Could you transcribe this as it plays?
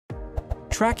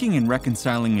Tracking and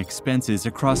reconciling expenses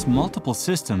across multiple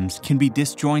systems can be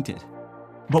disjointed.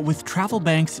 But with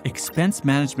TravelBank's expense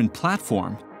management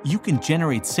platform, you can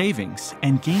generate savings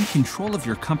and gain control of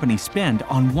your company spend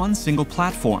on one single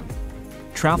platform.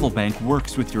 TravelBank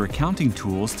works with your accounting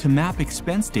tools to map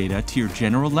expense data to your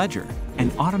general ledger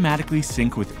and automatically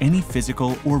sync with any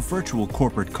physical or virtual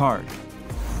corporate card.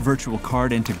 Virtual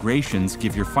card integrations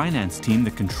give your finance team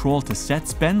the control to set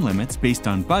spend limits based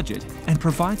on budget and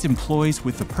provides employees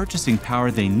with the purchasing power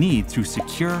they need through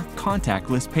secure,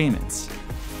 contactless payments.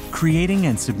 Creating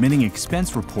and submitting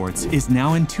expense reports is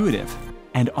now intuitive,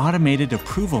 and automated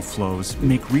approval flows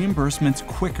make reimbursements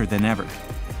quicker than ever.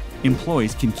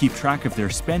 Employees can keep track of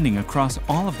their spending across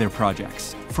all of their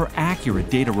projects for accurate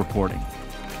data reporting.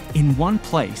 In one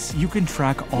place, you can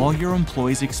track all your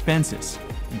employees' expenses,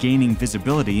 gaining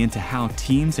visibility into how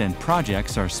teams and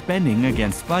projects are spending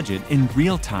against budget in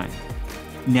real time.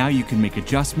 Now you can make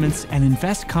adjustments and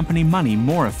invest company money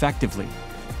more effectively.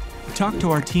 Talk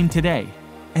to our team today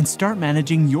and start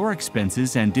managing your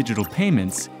expenses and digital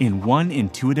payments in one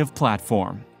intuitive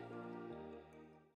platform.